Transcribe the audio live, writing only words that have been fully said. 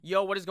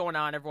Yo, what is going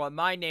on, everyone?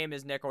 My name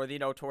is Nick, or the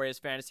Notorious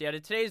Fantasy. And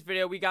in today's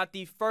video, we got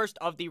the first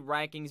of the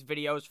rankings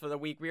videos for the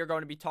week. We are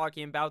going to be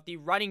talking about the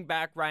running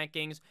back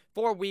rankings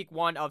for week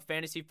 1 of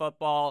fantasy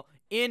football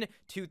in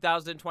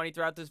 2020.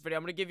 Throughout this video,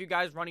 I'm going to give you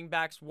guys running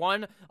backs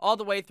 1 all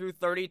the way through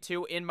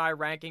 32 in my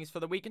rankings for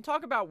the week and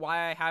talk about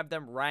why I have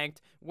them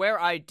ranked where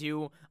I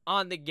do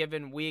on the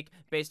given week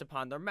based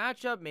upon their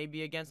matchup,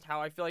 maybe against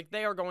how I feel like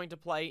they are going to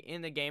play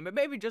in the game, and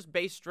maybe just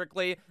based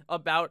strictly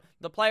about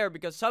the player,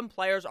 because some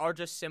players are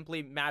just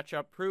simply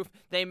matchup proof.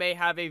 They may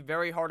have a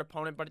very hard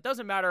opponent, but it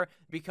doesn't matter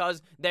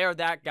because they are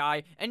that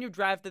guy, and you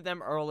drafted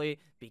them early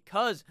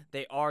because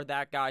they are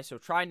that guy. So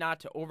try not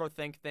to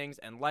overthink things,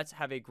 and let's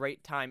have a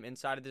great time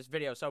inside of this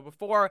video. So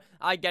before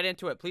I get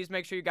into it, please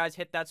make sure you guys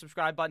hit that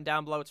subscribe button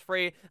down below. It's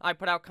free. I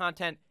put out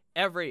content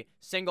every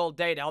single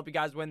day to help you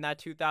guys win that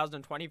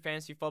 2020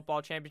 Fantasy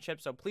Football Championship.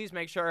 So please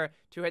make sure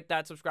to hit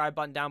that subscribe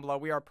button down below.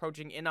 We are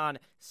approaching in on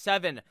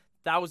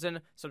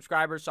 7,000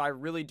 subscribers, so I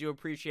really do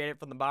appreciate it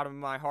from the bottom of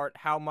my heart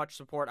how much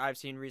support I've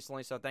seen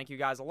recently. So thank you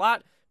guys a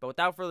lot. But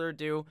without further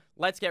ado,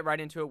 let's get right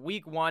into it.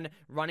 Week 1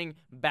 running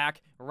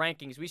back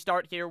rankings. We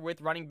start here with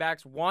running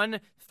backs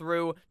 1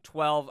 through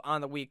 12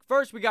 on the week.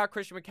 First, we got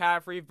Christian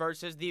McCaffrey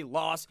versus the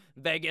Las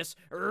Vegas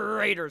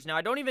Raiders. Now,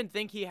 I don't even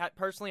think he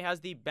personally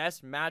has the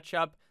best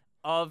matchup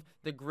of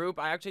the group.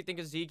 I actually think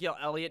Ezekiel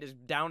Elliott is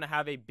down to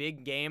have a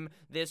big game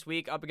this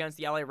week up against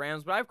the LA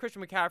Rams, but I have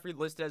Christian McCaffrey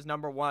listed as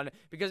number 1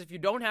 because if you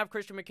don't have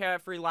Christian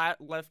McCaffrey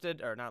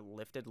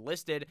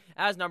listed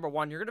as number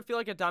 1, you're going to feel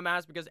like a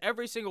dumbass because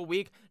every single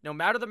week, no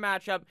matter the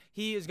matchup,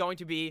 he is going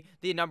to be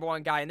the number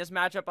 1 guy. And this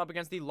matchup up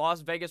against the Las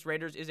Vegas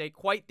Raiders is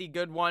quite the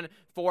good one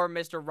for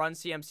Mr. Run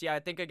CMC. I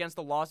think against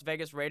the Las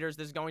Vegas Raiders,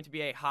 this is going to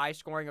be a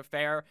high-scoring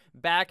affair,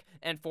 back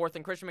and forth,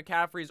 and Christian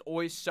McCaffrey is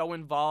always so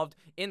involved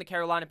in the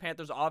Carolina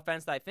Panthers offense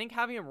that I think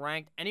having him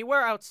ranked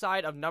anywhere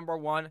outside of number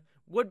 1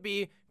 would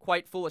be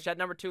quite foolish. At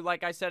number 2,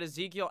 like I said,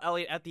 Ezekiel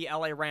Elliott at the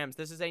LA Rams.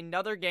 This is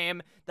another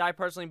game that I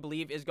personally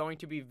believe is going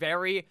to be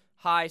very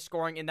high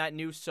scoring in that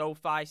new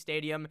SoFi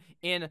Stadium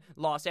in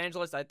Los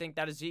Angeles. I think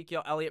that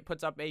Ezekiel Elliott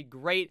puts up a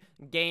great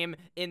game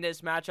in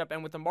this matchup,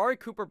 and with Amari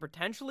Cooper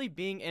potentially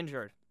being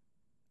injured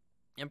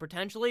and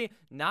potentially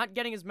not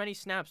getting as many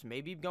snaps,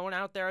 maybe going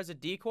out there as a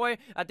decoy,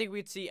 I think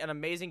we'd see an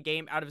amazing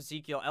game out of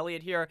Ezekiel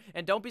Elliott here.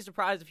 And don't be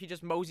surprised if he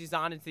just moseys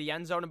on into the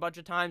end zone a bunch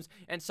of times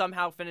and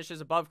somehow finishes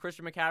above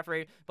Christian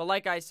McCaffrey. But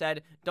like I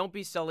said, don't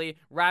be silly.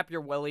 Wrap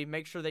your willy.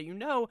 Make sure that you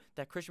know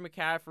that Christian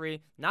McCaffrey,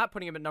 not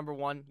putting him at number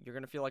 1, you're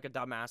going to feel like a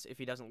dumbass if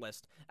he doesn't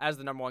list as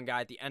the number 1 guy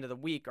at the end of the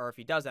week, or if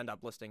he does end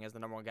up listing as the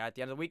number 1 guy at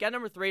the end of the week. At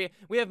number 3,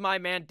 we have my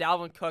man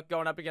Dalvin Cook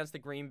going up against the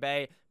Green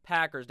Bay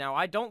Packers. Now,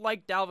 I don't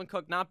like Dalvin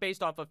Cook, not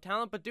based off of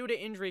talent, but due to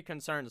injury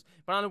concerns.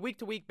 But on a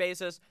week-to-week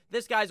basis,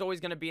 this guy's always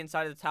going to be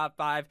inside of the top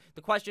 5.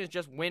 The question is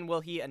just when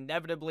will he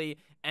inevitably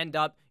end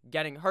up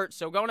getting hurt?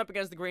 So going up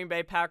against the Green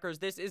Bay Packers,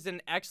 this is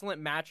an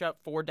excellent matchup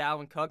for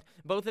Dalvin Cook.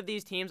 Both of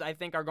these teams, I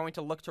think, are going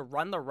to look to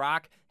run the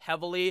rock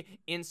heavily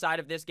inside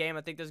of this game.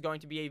 I think there's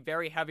going to be a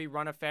very heavy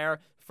run affair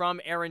from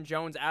Aaron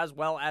Jones as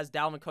well as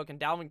Dalvin Cook. And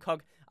Dalvin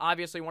Cook,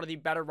 obviously one of the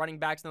better running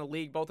backs in the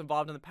league, both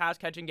involved in the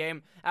pass-catching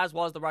game as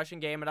well as the rushing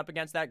game. And up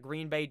against that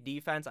Green Bay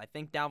defense, I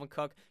think Dalvin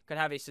Cook could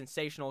have a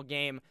sensational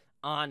game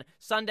on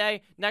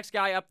Sunday. Next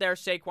guy up there,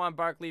 Saquon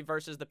Barkley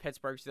versus the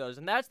Pittsburgh Steelers.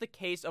 And that's the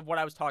case of what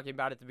I was talking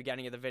about at the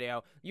beginning of the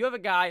video. You have a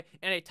guy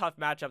in a tough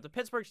matchup. The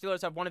Pittsburgh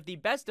Steelers have one of the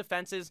best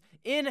defenses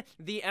in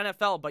the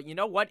NFL. But you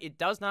know what? It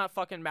does not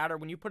fucking matter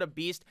when you put a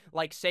beast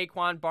like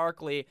Saquon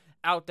Barkley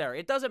out there.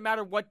 It doesn't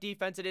matter what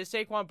defense it is.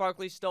 Saquon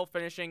Barkley's still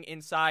finishing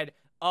inside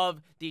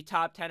of the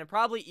top 10 and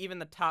probably even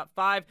the top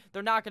 5.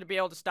 They're not going to be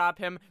able to stop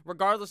him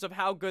regardless of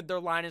how good their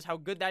line is, how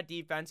good that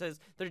defense is.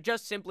 They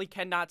just simply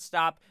cannot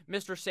stop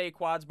Mr.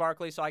 Saquon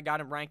Barkley, so I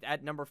got him ranked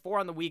at number 4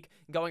 on the week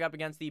going up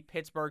against the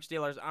Pittsburgh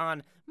Steelers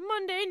on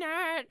Monday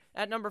night.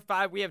 At number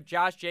 5, we have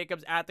Josh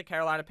Jacobs at the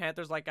Carolina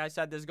Panthers. Like I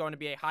said, this is going to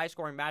be a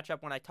high-scoring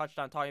matchup when I touched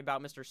on talking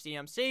about Mr.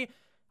 CMC.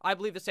 I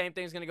believe the same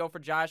thing is going to go for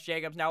Josh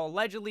Jacobs. Now,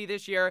 allegedly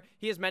this year,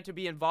 he is meant to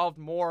be involved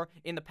more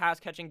in the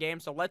pass-catching game,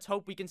 so let's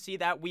hope we can see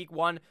that week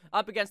 1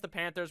 up against the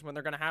Panthers when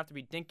they're going to have to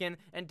be dinking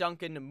and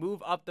dunking to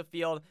move up the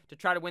field to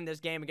try to win this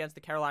game against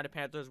the Carolina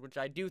Panthers, which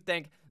I do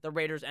think the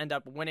Raiders end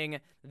up winning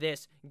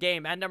this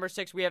game. At number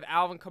 6, we have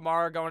Alvin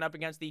Kamara going up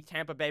against the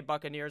Tampa Bay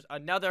Buccaneers.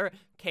 Another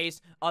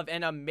case of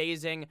an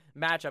amazing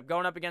matchup.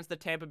 Going up against the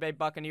Tampa Bay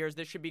Buccaneers,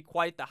 this should be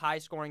quite the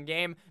high-scoring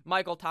game.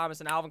 Michael Thomas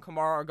and Alvin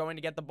Kamara are going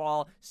to get the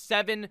ball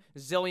 7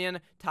 zillion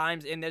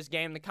times in this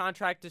game. The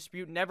contract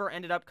dispute never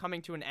ended up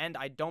coming to an end.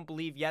 I don't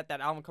believe yet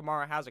that Alvin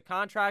Kamara has a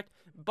contract,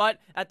 but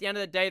at the end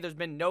of the day, there's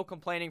been no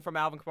complaining from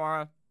Alvin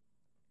Kamara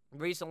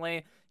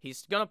recently.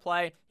 He's going to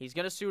play. He's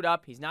going to suit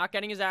up. He's not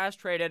getting his ass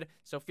traded,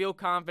 so feel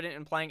confident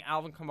in playing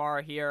Alvin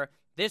Kamara here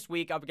this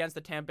week up against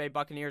the Tampa Bay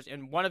Buccaneers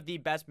in one of the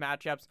best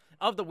matchups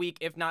of the week,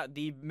 if not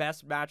the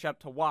best matchup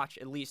to watch,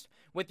 at least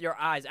with your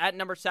eyes. At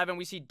number 7,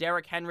 we see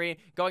Derrick Henry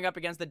going up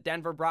against the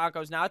Denver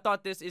Broncos. Now, I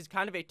thought this is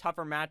kind of a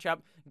tougher matchup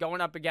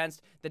going up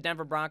against the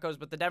Denver Broncos,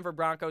 but the Denver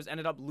Broncos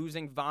ended up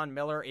losing Von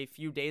Miller a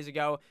few days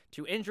ago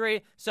to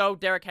injury, so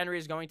Derrick Henry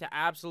is going to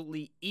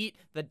absolutely eat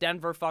the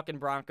Denver fucking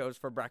Broncos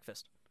for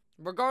breakfast.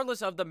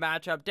 Regardless of the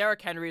matchup,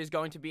 Derrick Henry is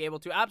going to be able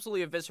to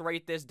absolutely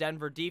eviscerate this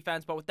Denver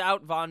defense, but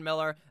without Von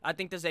Miller, I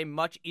think this is a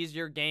much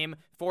easier game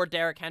for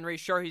Derrick Henry.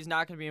 Sure, he's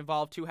not going to be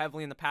involved too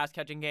heavily in the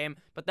pass-catching game,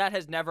 but that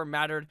has never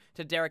mattered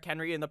to Derrick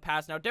Henry in the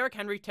past. Now, Derrick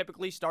Henry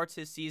typically starts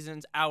his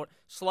seasons out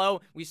slow.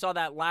 We saw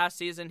that last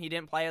season. He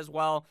didn't play as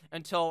well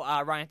until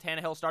Ryan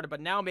Tannehill started, but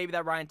now maybe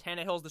that Ryan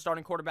Tannehill is the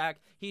starting quarterback.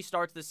 He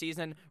starts the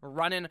season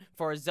running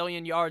for a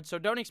zillion yards, so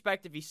don't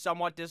expect if he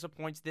somewhat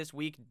disappoints this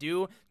week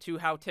due to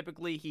how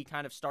typically he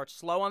kind of starts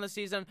slow on the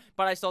season,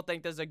 but I still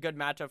think this is a good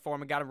matchup for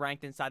him. I got him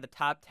ranked inside the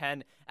top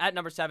 10 at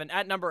number 7.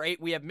 At number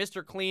 8, we have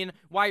Mr. Clean.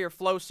 Why your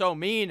flow so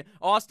mean?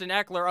 Austin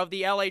Eckler of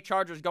the LA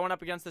Chargers going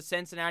up against the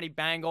Cincinnati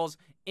Bengals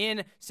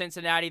in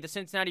Cincinnati. The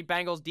Cincinnati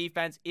Bengals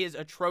defense is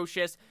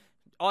atrocious.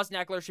 Austin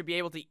Eckler should be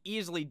able to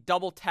easily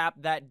double tap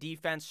that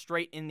defense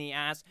straight in the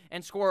ass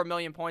and score a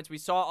million points. We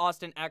saw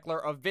Austin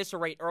Eckler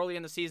eviscerate early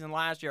in the season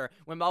last year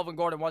when Melvin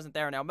Gordon wasn't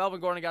there. Now, Melvin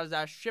Gordon got his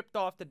ass shipped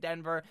off to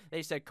Denver.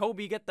 They said,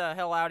 Kobe, get the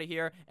hell out of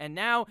here. And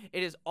now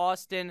it is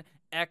Austin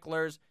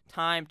Eckler's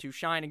time to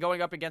shine. And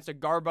going up against a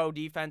Garbo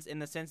defense in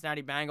the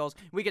Cincinnati Bengals,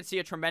 we could see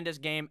a tremendous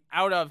game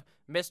out of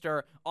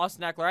Mr.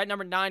 Austin Eckler. At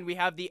number 9, we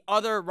have the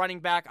other running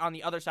back on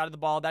the other side of the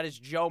ball. That is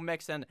Joe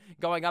Mixon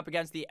going up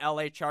against the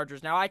LA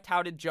Chargers. Now, I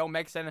touted Joe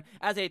Mixon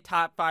as a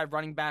top 5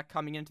 running back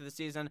coming into the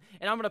season,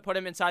 and I'm going to put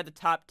him inside the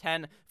top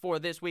 10 for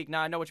this week.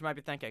 Now, I know what you might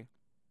be thinking.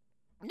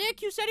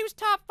 Nick, you said he was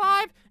top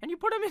 5, and you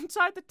put him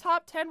inside the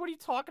top 10. What are you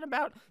talking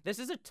about? This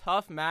is a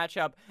tough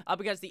matchup up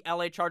against the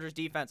LA Chargers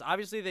defense.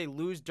 Obviously, they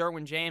lose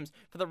Derwin James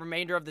for the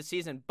remainder of the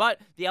season,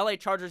 but the LA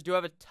Chargers do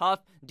have a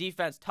tough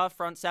defense, tough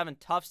front 7,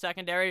 tough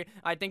secondary.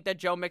 I think that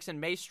Joe Mixon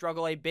may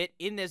struggle a bit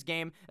in this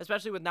game,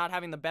 especially with not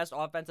having the best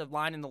offensive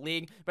line in the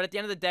league. But at the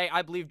end of the day,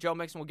 I believe Joe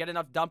Mixon will get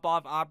enough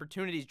dump-off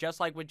opportunities, just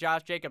like with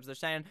Josh Jacobs. They're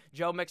saying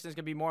Joe Mixon is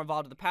going to be more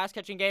involved in the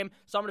pass-catching game,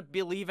 so I'm going to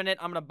believe in it.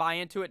 I'm going to buy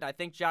into it, and I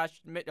think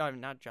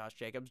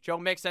Joe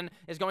Mixon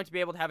is going to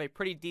be able to have a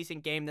pretty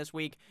decent game this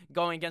week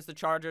going against the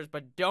Chargers,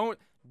 but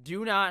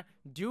do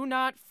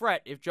not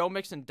fret. If Joe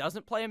Mixon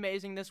doesn't play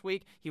amazing this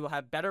week, he will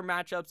have better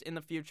matchups in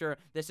the future.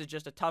 This is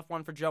just a tough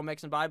one for Joe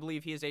Mixon, but I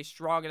believe he is a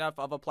strong enough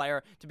of a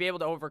player to be able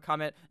to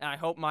overcome it, and I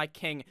hope my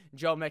king,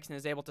 Joe Mixon,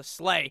 is able to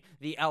slay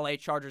the LA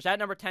Chargers. At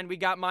number 10, we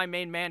got my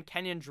main man,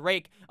 Kenyon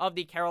Drake of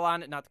the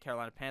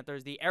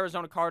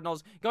Arizona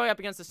Cardinals, going up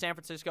against the San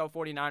Francisco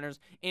 49ers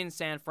in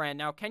San Fran.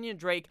 Now, Kenyon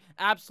Drake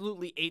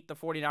absolutely ate the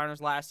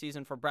 49ers last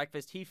season for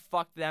breakfast. He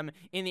fucked them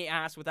in the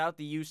ass without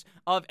the use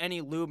of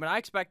any lube, and I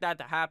expect that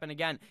to happen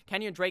again.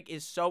 Kenyon Drake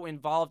is so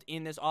involved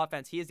in this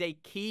offense. He is a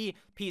key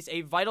piece,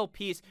 a vital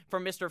piece for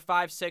Mr.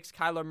 5'6"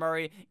 Kyler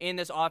Murray in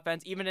this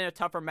offense, even in a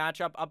tougher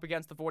matchup up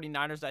against the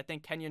 49ers. I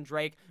think Kenyon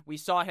Drake, we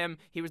saw him.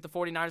 He was the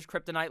 49ers'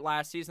 kryptonite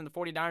last season. The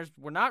 49ers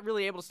were not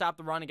really able to stop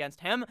the run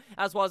against him,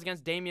 as well as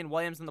against Damian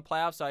Williams in the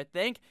playoffs, so I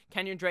think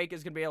Kenyon Drake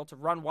is going to be able to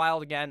run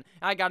wild again.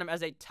 I got him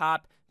as a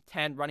top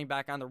 10 running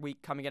back on the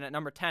week coming in at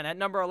number 10. At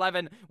number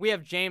 11, we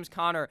have James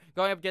Conner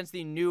going up against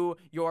the New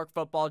York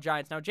Football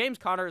Giants. Now, James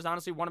Conner is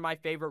honestly one of my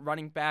favorite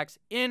running backs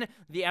in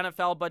the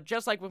NFL, but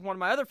just like with one of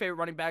my other favorite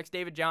running backs,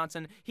 David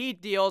Johnson, he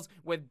deals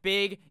with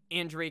big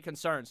injury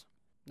concerns.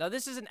 Now,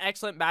 this is an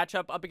excellent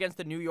matchup up against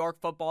the New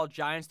York Football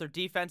Giants. Their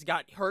defense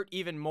got hurt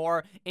even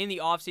more in the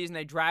offseason.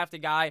 They draft a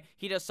guy.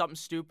 He does something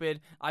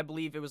stupid. I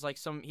believe it was like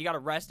he got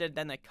arrested,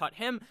 then they cut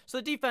him. So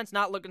the defense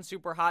not looking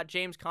super hot.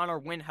 James Conner,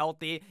 when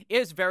healthy,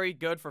 is very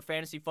good for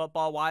fantasy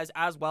football-wise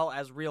as well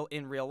as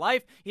in real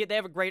life. They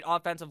have a great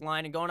offensive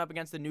line, and going up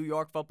against the New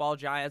York Football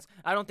Giants,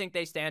 I don't think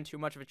they stand too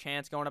much of a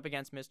chance going up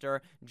against Mr.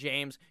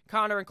 James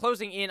Conner. And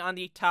closing in on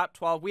the top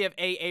 12, we have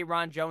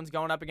Aaron Jones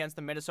going up against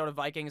the Minnesota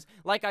Vikings.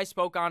 Like I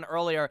spoke on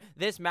earlier,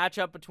 this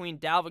matchup between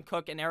Dalvin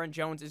Cook and Aaron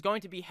Jones is going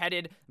to be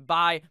headed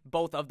by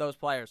both of those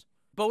players.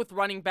 Both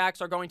running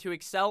backs are going to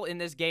excel in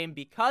this game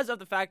because of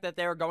the fact that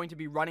they're going to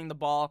be running the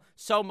ball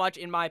so much,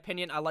 in my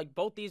opinion. I like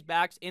both these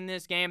backs in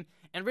this game.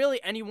 And really,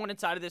 anyone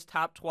inside of this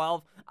top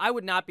 12, I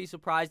would not be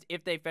surprised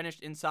if they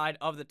finished inside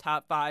of the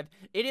top 5.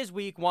 It is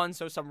week 1,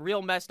 so some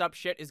real messed up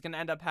shit is going to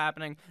end up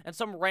happening. And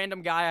some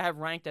random guy I have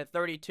ranked at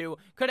 32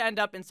 could end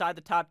up inside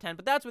the top 10.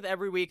 But that's with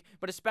every week.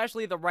 But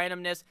especially the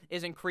randomness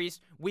is increased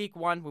week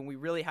 1 when we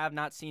really have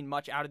not seen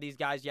much out of these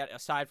guys yet,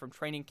 aside from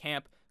training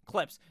camp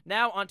clips.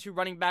 Now on to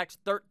running backs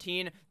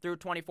 13 through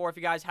 24. If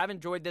you guys have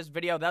enjoyed this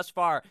video thus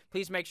far,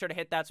 please make sure to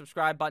hit that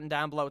subscribe button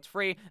down below. It's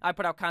free. I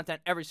put out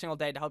content every single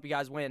day to help you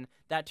guys win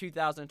that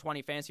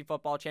 2020 Fantasy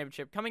Football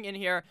Championship. Coming in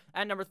here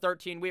at number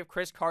 13, we have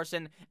Chris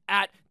Carson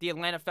at the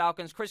Atlanta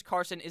Falcons. Chris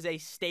Carson is a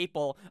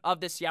staple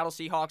of the Seattle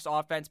Seahawks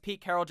offense.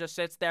 Pete Carroll just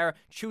sits there,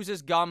 chews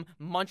his gum,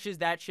 munches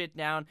that shit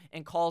down,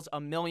 and calls a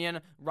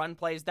million run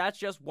plays. That's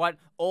just what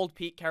old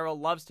Pete Carroll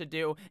loves to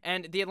do,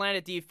 and the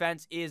Atlanta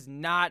defense is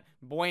not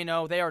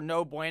bueno. They are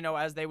no bueno,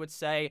 as they would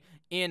say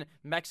in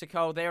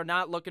Mexico. They are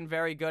not looking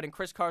very good, and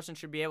Chris Carson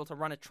should be able to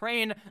run a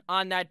train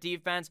on that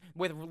defense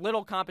with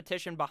little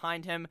competition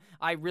behind him.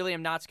 I really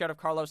am not scared of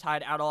Carlos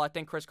Hyde at all. I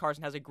think Chris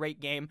Carson has a great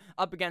game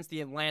up against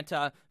the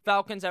Atlanta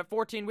Falcons. At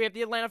 14, we have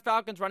the Atlanta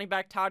Falcons running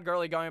back Todd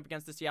Gurley going up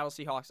against the Seattle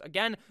Seahawks.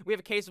 Again, we have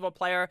a case of a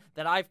player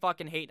that I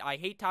fucking hate. I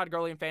hate Todd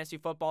Gurley in fantasy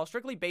football,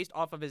 strictly based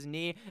off of his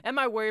knee, and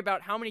my worry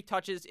about how many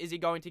touches is he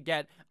going to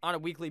get on a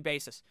weekly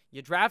basis.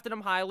 You drafted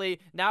him highly.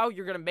 Now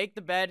you're going to make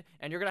the bed,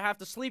 and you're going to have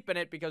to sleep in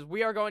it, because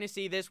we are going to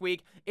see this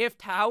week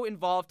how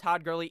involved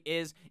Todd Gurley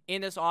is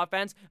in this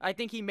offense. I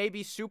think he may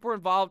be super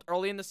involved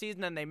early in the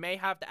season, and they may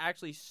have to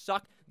actually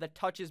suck the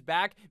touches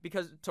back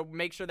because to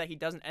make sure that he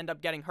doesn't end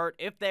up getting hurt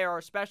if they are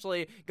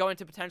especially going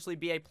to potentially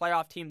be a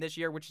playoff team this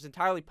year, which is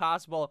entirely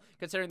possible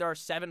considering there are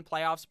 7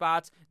 playoff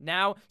spots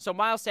now. So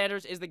Miles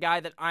Sanders is the guy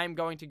that I'm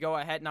going to go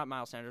ahead. Not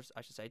Miles Sanders,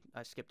 I should say.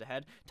 I skipped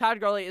ahead.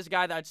 Todd Gurley is a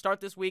guy that I'd start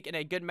this week in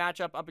a good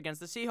matchup up against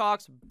the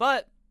Seahawks,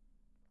 but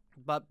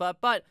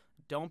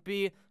don't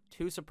be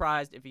too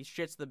surprised if he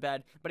shits the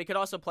bed, but he could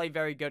also play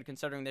very good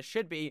considering this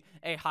should be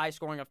a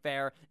high-scoring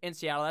affair in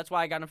Seattle. That's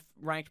why I got him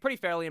ranked pretty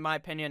fairly, in my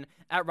opinion,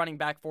 at running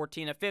back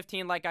 14. At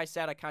 15, like I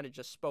said, I kind of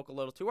just spoke a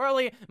little too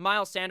early.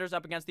 Miles Sanders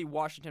up against the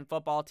Washington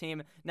football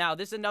team. Now,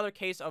 this is another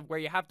case of where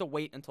you have to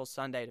wait until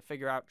Sunday to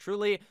figure out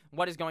truly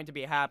what is going to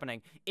be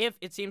happening. If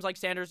it seems like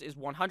Sanders is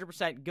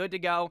 100% good to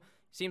go,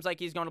 seems like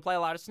he's going to play a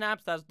lot of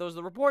snaps, those are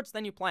the reports,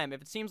 then you play him.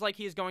 If it seems like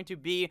he's going to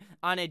be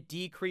on a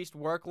decreased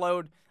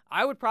workload,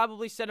 I would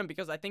probably sit him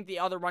because I think the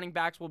other running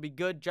backs will be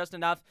good just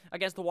enough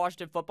against the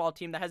Washington football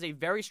team that has a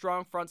very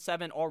strong front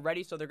seven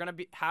already, so they're going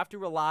to have to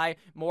rely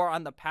more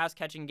on the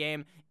pass-catching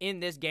game in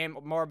this game,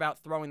 more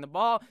about throwing the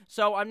ball.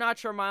 So I'm not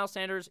sure Miles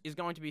Sanders is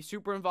going to be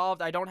super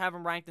involved. I don't have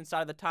him ranked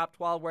inside of the top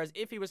 12, whereas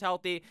if he was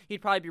healthy, he'd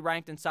probably be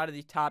ranked inside of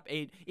the top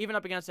 8, even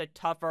up against a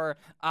tougher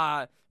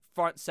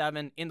front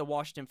seven in the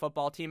Washington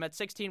football team. At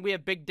 16, we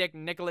have Big Dick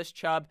Nicholas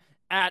Chubb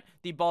at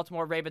the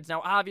Baltimore Ravens.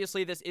 Now,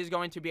 obviously, this is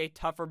going to be a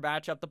tougher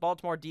matchup. The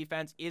Baltimore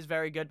defense is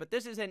very good, but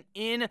this is an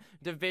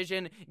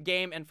in-division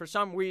game, and for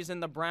some reason,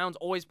 the Browns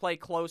always play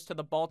close to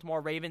the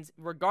Baltimore Ravens,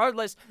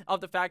 regardless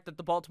of the fact that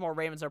the Baltimore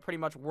Ravens are pretty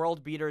much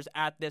world beaters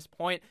at this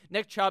point.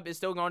 Nick Chubb is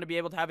still going to be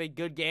able to have a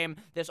good game.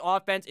 This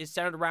offense is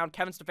centered around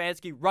Kevin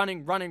Stefanski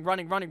running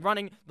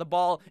the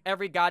ball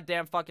every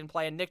goddamn fucking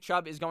play, and Nick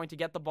Chubb is going to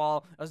get the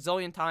ball a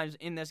zillion times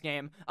in this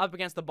game up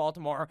against the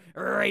Baltimore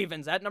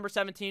Ravens. At number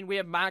 17, we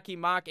have Mark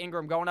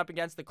Ingram going up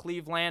against the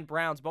Cleveland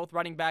Browns, both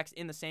running backs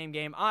in the same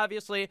game.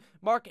 Obviously,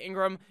 Mark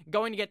Ingram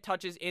going to get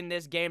touches in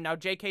this game. Now,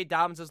 J.K.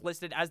 Dobbins is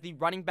listed as the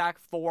running back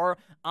 4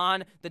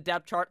 on the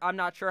depth chart. I'm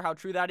not sure how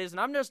true that is,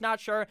 and I'm just not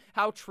sure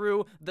how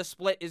true the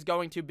split is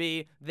going to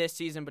be this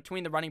season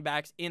between the running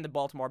backs in the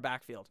Baltimore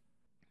backfield.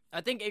 I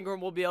think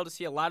Ingram will be able to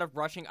see a lot of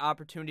rushing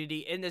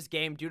opportunity in this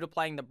game due to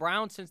playing the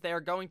Browns, since they are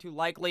going to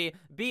likely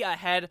be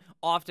ahead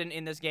often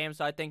in this game.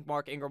 So I think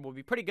Mark Ingram will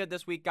be pretty good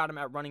this week. Got him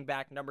at running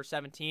back number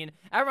 17.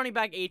 At running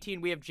back 18,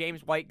 we have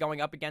James White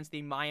going up against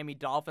the Miami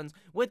Dolphins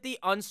with the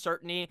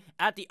uncertainty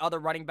at the other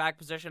running back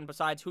position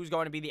besides who's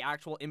going to be the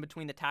actual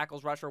in-between the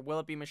tackles rusher. Will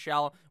it be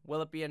Michelle?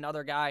 Will it be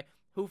another guy?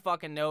 Who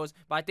fucking knows?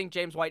 But I think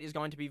James White is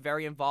going to be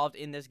very involved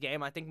in this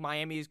game. I think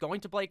Miami is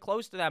going to play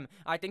close to them.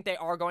 I think they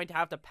are going to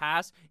have to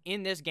pass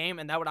in this game,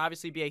 and that would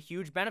obviously be a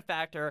huge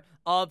benefactor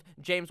of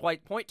James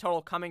White's point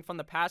total coming from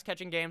the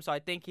pass-catching game. So I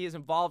think he is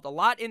involved a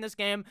lot in this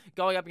game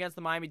going up against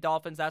the Miami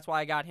Dolphins. That's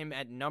why I got him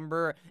at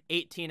number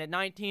 18. At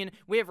 19,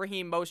 we have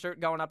Raheem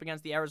Mostert going up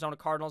against the Arizona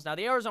Cardinals. Now,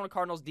 the Arizona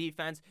Cardinals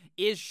defense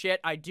is shit.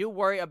 I do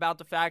worry about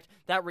the fact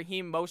that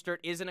Raheem Mostert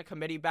isn't a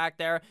committee back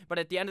there, but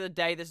at the end of the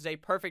day, this is a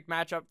perfect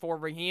matchup for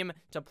Raheem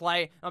to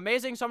play.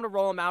 Amazing, so I'm going to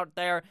roll him out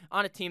there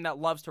on a team that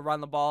loves to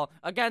run the ball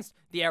against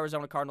the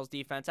Arizona Cardinals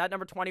defense. At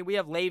number 20, we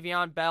have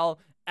Le'Veon Bell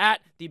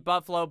at the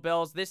Buffalo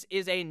Bills. This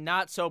is a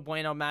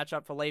not-so-bueno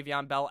matchup for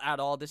Le'Veon Bell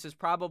at all. This is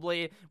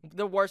probably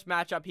the worst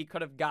matchup he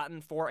could have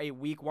gotten for a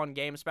Week 1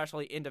 game,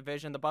 especially in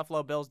division. The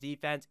Buffalo Bills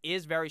defense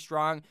is very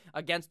strong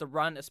against the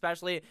run,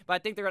 especially, but I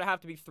think they're going to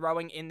have to be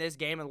throwing in this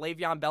game, and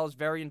Le'Veon Bell is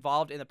very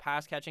involved in the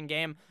pass-catching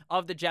game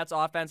of the Jets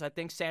offense. I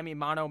think Sammy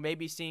Mano may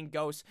be seeing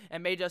ghosts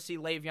and may just see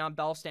Le'Veon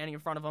Bell standing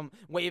in front of him,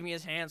 waving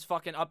his hands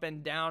fucking up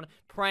and down,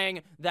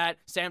 praying that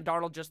Sam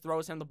Darnold just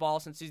throws him the ball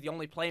since he's the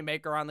only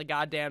playmaker on the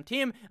goddamn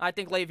team. I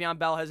think Le'Veon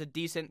Bell has a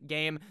decent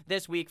game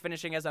this week,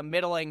 finishing as a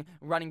middling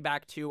running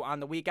back 2 on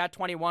the week. At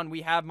 21,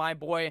 we have my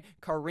boy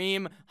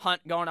Kareem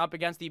Hunt going up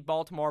against the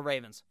Baltimore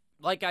Ravens.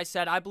 Like I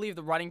said, I believe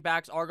the running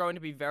backs are going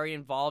to be very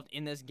involved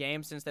in this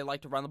game since they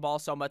like to run the ball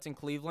so much in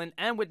Cleveland.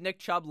 And with Nick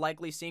Chubb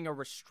likely seeing a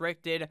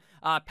restricted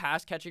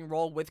pass-catching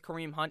role with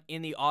Kareem Hunt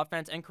in the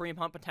offense and Kareem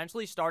Hunt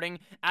potentially starting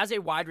as a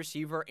wide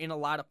receiver in a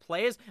lot of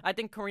plays, I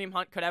think Kareem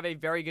Hunt could have a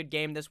very good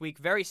game this week.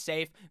 Very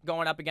safe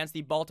going up against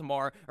the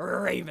Baltimore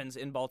Ravens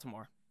in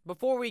Baltimore.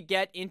 Before we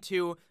get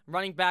into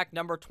running back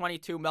number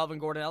 22, Melvin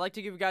Gordon, I'd like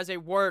to give you guys a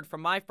word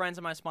from my friends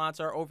and my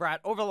sponsor over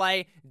at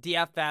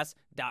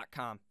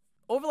OverlayDFS.com.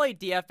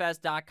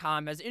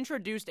 OverlayDFS.com has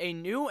introduced a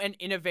new and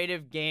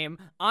innovative game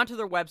onto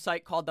their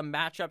website called the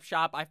Matchup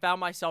Shop. I found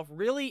myself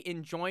really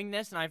enjoying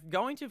this, and I'm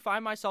going to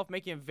find myself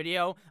making a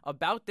video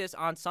about this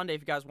on Sunday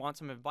if you guys want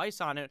some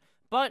advice on it.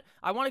 But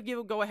I want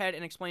to go ahead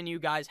and explain to you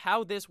guys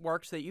how this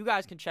works so that you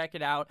guys can check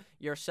it out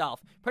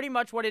yourself. Pretty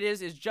much what it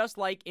is just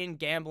like in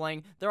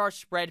gambling. There are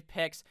spread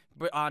picks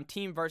on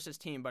team versus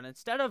team. But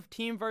instead of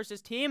team versus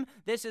team,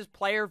 this is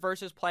player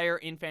versus player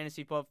in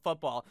fantasy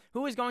football.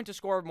 Who is going to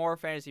score more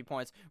fantasy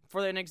points?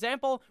 For an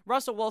example,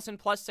 Russell Wilson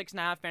plus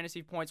 6.5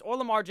 fantasy points or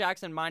Lamar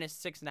Jackson minus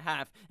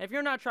 6.5. If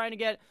you're not trying to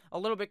get a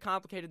little bit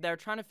complicated there,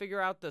 trying to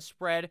figure out the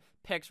spread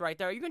picks right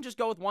there, you can just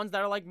go with ones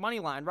that are like money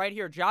line right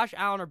here. Josh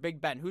Allen or Big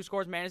Ben. Who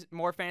scores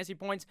more fantasy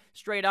points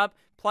straight up?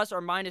 Plus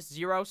or minus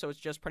 0, so it's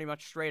just pretty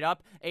much straight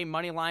up a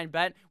money line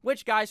bet.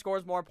 Which guy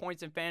scores more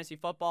points in fantasy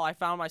football? I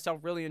found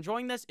myself really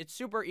enjoying this. It's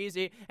super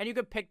easy, and you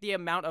could pick the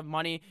amount of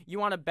money you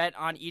want to bet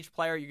on each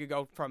player. You could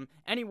go from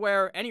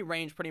anywhere, any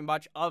range pretty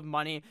much of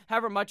money,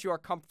 however much you are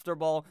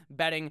comfortable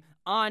betting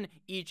on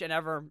each and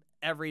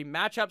every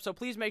matchup. So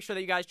please make sure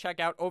that you guys check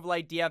out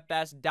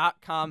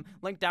OverlayDFS.com.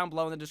 Link down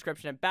below in the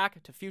description, and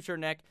back to Future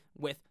Nick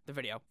with the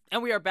video.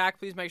 And we are back.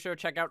 Please make sure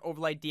to check out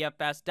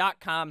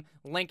OverlayDFS.com.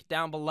 Link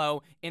down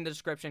below in the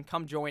description.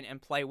 Come join and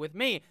play with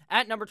me.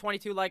 At number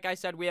 22, like I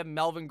said, we have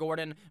Melvin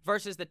Gordon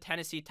versus the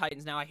Tennessee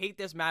Titans. Now, I hate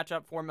this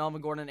matchup for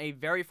Melvin Gordon, a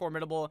very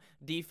formidable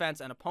defense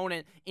and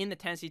opponent in the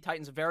Tennessee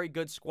Titans, a very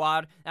good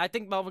squad. And I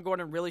think Melvin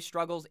Gordon really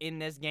struggles in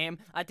this game.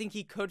 I think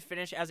he could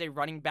finish as a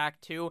running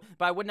back too,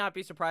 but I would not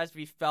be surprised if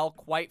he fell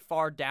quite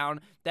far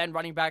down than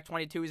running back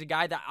 22. He's a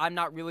guy that I'm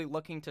not really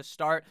looking to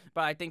start,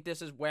 but I think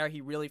this is where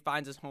he really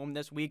finds his home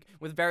this week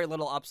with very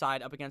little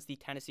upside up against the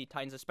Tennessee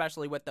Titans,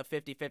 especially with the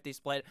 50-50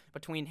 split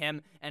between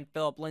him and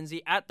Phillip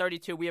Lindsay. At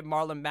 32, we have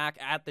Marlon Mack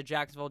at the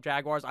Jacksonville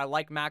Jaguars. I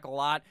like Mack a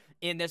lot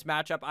in this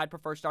matchup. I'd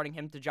prefer starting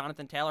him to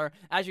Jonathan Taylor.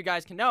 As you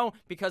guys can know,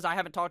 because I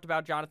haven't talked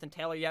about Jonathan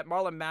Taylor yet,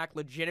 Marlon Mack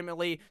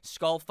legitimately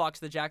skull fucks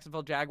the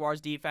Jacksonville Jaguars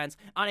defense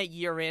on a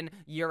year-in,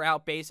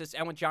 year-out basis,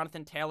 and with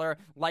Jonathan Taylor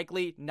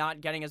likely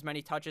not getting as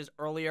many touches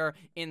earlier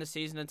in the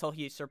season until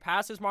he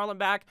surpasses Marlon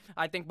Mack,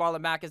 I think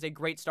Marlon Mack is a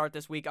great start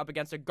this week up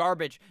against a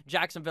garbage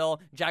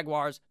Jacksonville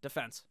Jaguars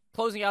defense.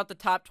 Closing out the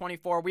top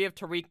 24, we have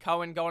Tariq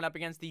Cohen going up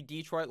against the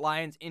Detroit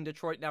Lions in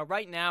Detroit. Now,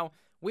 right now,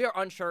 we are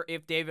unsure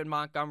if David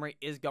Montgomery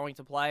is going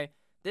to play.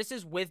 This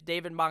is with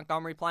David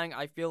Montgomery playing.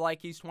 I feel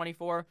like he's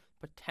 24,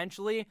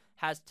 potentially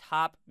has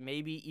top,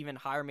 maybe even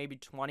higher, maybe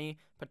 20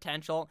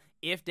 potential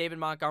if David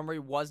Montgomery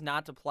was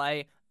not to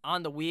play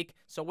on the week.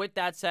 So with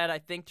that said, I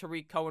think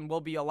Tariq Cohen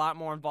will be a lot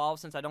more involved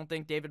since I don't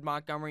think David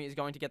Montgomery is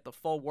going to get the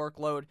full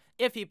workload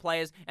if he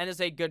plays, and is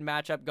a good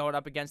matchup going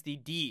up against the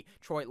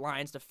Detroit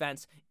Lions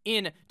defense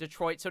in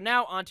Detroit. So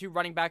now on to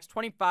running backs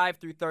 25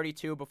 through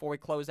 32 before we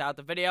close out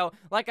the video.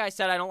 Like I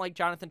said, I don't like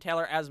Jonathan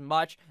Taylor as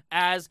much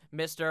as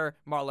Mr.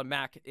 Marlon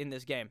Mack in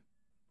this game.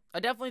 I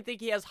definitely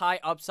think he has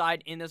high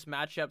upside in this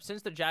matchup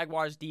since the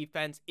Jaguars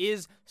defense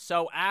is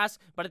so ass,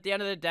 but at the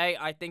end of the day,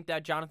 I think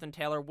that Jonathan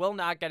Taylor will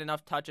not get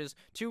enough touches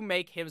to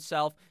make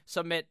himself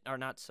submit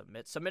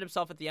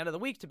himself at the end of the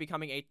week to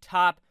becoming a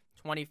top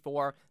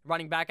 24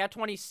 running back. At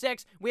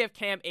 26, we have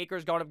Cam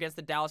Akers going up against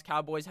the Dallas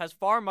Cowboys. Has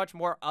far much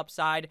more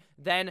upside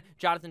than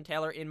Jonathan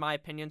Taylor, in my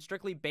opinion,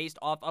 strictly based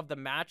off of the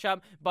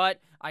matchup.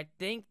 But I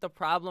think the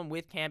problem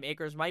with Cam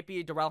Akers might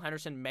be Darrell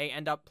Henderson may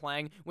end up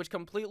playing, which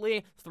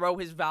completely throw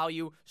his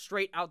value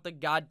straight out the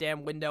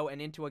goddamn window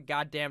and into a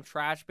goddamn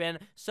trash bin.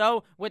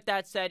 So, with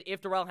that said,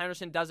 if Darrell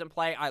Henderson doesn't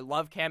play, I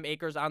love Cam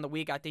Akers on the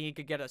week. I think he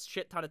could get a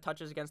shit ton of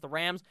touches against the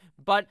Rams.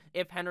 But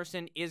if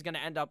Henderson is going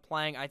to end up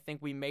playing, I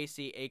think we may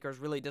see Akers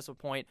really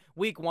disappoint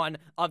week 1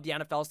 of the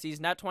NFL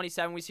season. At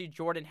 27, we see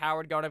Jordan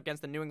Howard going up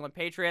against the New England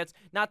Patriots.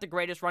 Not the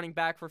greatest running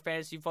back for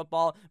fantasy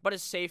football, but a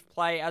safe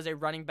play as a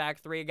running back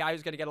 3, a guy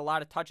who's going to get a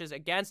lot of touches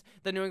against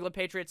the New England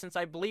Patriots, since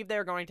I believe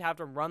they're going to have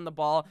to run the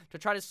ball to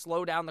try to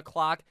slow down the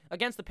clock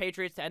against the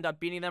Patriots to end up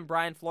beating them.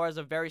 Brian Flores,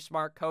 a very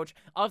smart coach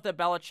of the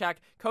Belichick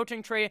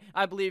coaching tree.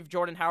 I believe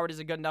Jordan Howard is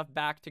a good enough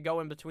back to go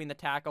in between the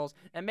tackles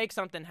and make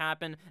something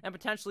happen and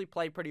potentially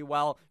play pretty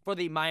well for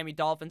the Miami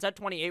Dolphins. At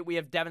 28, we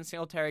have Devin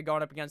Singletary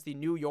going up against the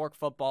New York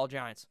Football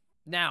Giants.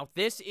 Now,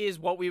 this is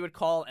what we would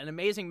call an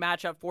amazing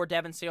matchup for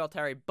Devin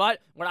Singletary, but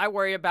what I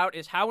worry about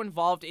is how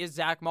involved is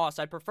Zach Moss.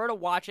 I'd prefer to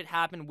watch it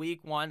happen week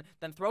 1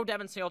 than throw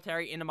Devin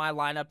Singletary into my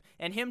lineup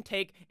and him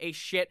take a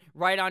shit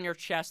right on your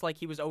chest like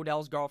he was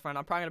Odell's girlfriend.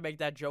 I'm probably going to make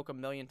that joke a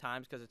million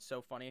times because it's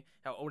so funny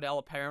how Odell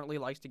apparently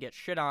likes to get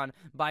shit on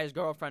by his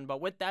girlfriend.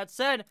 But with that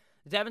said,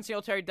 Devin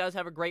Singletary does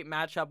have a great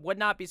matchup. Would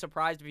not be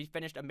surprised if he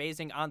finished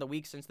amazing on the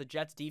week since the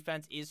Jets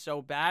defense is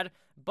so bad.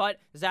 But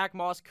Zach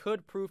Moss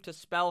could prove to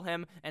spell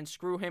him and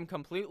screw him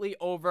completely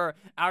over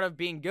out of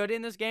being good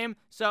in this game.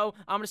 So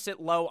I'm going to sit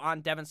low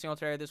on Devin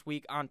Singletary this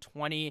week on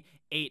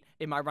 28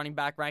 in my running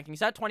back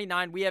rankings. At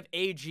 29, we have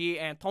AG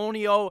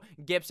Antonio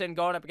Gibson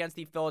going up against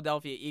the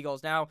Philadelphia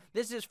Eagles. Now,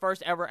 this is his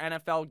first ever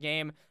NFL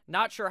game.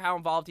 Not sure how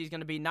involved he's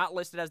going to be. Not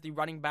listed as the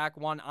running back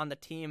one on the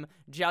team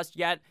just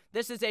yet.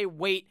 This is a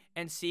wait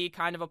and see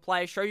kind of a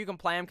play. Sure, you can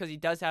play him because he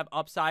does have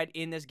upside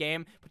in this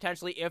game.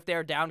 Potentially, if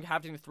they're down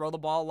having to throw the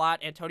ball a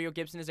lot, Antonio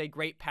Gibson is a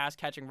great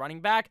pass-catching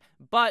running back.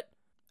 But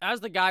as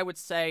the guy would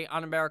say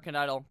on American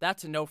Idol,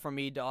 that's a no for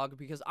me, dog,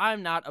 because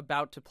I'm not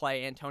about to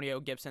play Antonio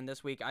Gibson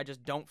this week. I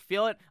just don't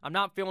feel it. I'm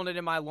not feeling it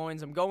in my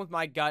loins. I'm going with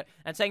my gut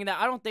and saying that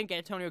I don't think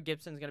Antonio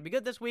Gibson is going to be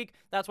good this week.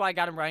 That's why I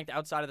got him ranked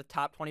outside of the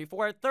top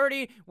 24. At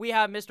 30, we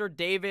have Mr.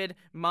 David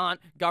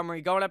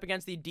Montgomery going up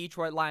against the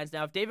Detroit Lions.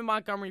 Now, if David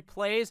Montgomery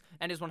plays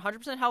and is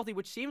 100% healthy,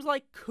 which seems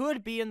like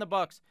could be in the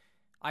books,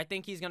 I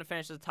think he's going to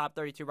finish as the top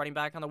 32 running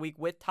back on the week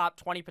with top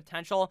 20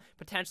 potential,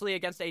 potentially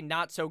against a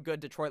not-so-good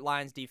Detroit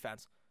Lions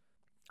defense.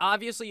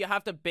 Obviously, you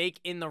have to bake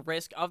in the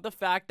risk of the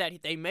fact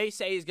that they may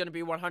say he's going to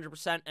be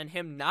 100% and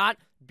him not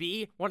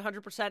be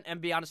 100% and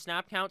be on a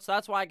snap count. So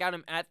that's why I got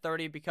him at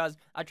 30, because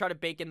I try to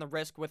bake in the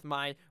risk with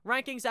my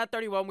rankings. At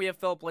 31, we have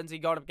Phillip Lindsay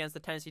going up against the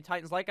Tennessee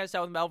Titans. Like I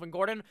said with Melvin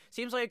Gordon,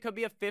 seems like it could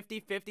be a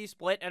 50-50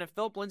 split. And if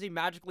Phillip Lindsay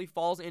magically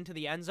falls into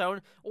the end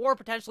zone or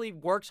potentially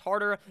works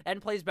harder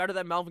and plays better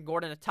than Melvin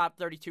Gordon, a top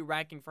 32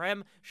 ranking for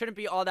him, shouldn't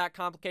be all that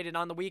complicated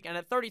on the week. And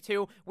at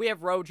 32, we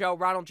have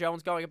Ronald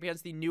Jones going up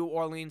against the New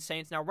Orleans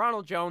Saints. Now,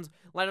 Ronald Jones,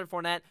 Leonard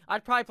Fournette,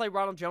 I'd probably play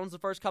Ronald Jones the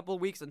first couple of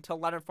weeks until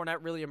Leonard Fournette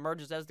really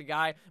emerges as the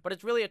guy. But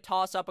it's really a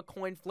toss-up, a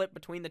coin flip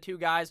between the two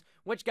guys.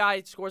 Which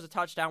guy scores a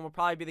touchdown will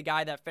probably be the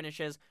guy that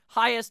finishes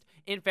highest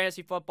in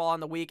fantasy football on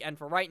the week. And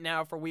for right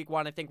now, for week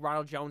one, I think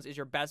Ronald Jones is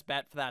your best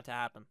bet for that to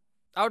happen.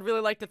 I would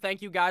really like to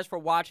thank you guys for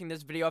watching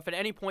this video. If at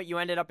any point you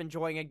ended up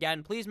enjoying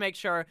again, please make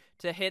sure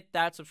to hit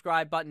that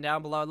subscribe button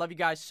down below. I love you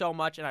guys so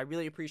much, and I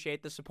really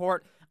appreciate the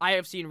support I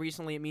have seen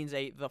recently. It means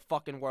the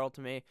fucking world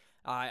to me.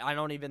 I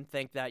don't even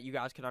think that you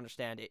guys can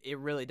understand. It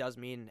really does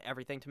mean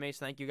everything to me,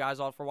 so thank you guys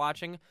all for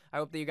watching. I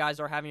hope that you guys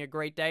are having a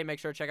great day. Make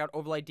sure to check out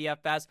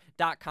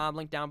overlaydfs.com,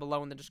 link down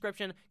below in the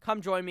description. Come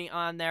join me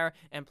on there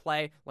and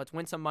play. Let's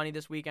win some money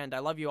this weekend. I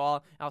love you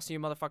all. I'll see you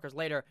motherfuckers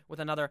later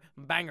with another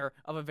banger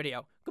of a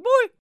video. Goodbye!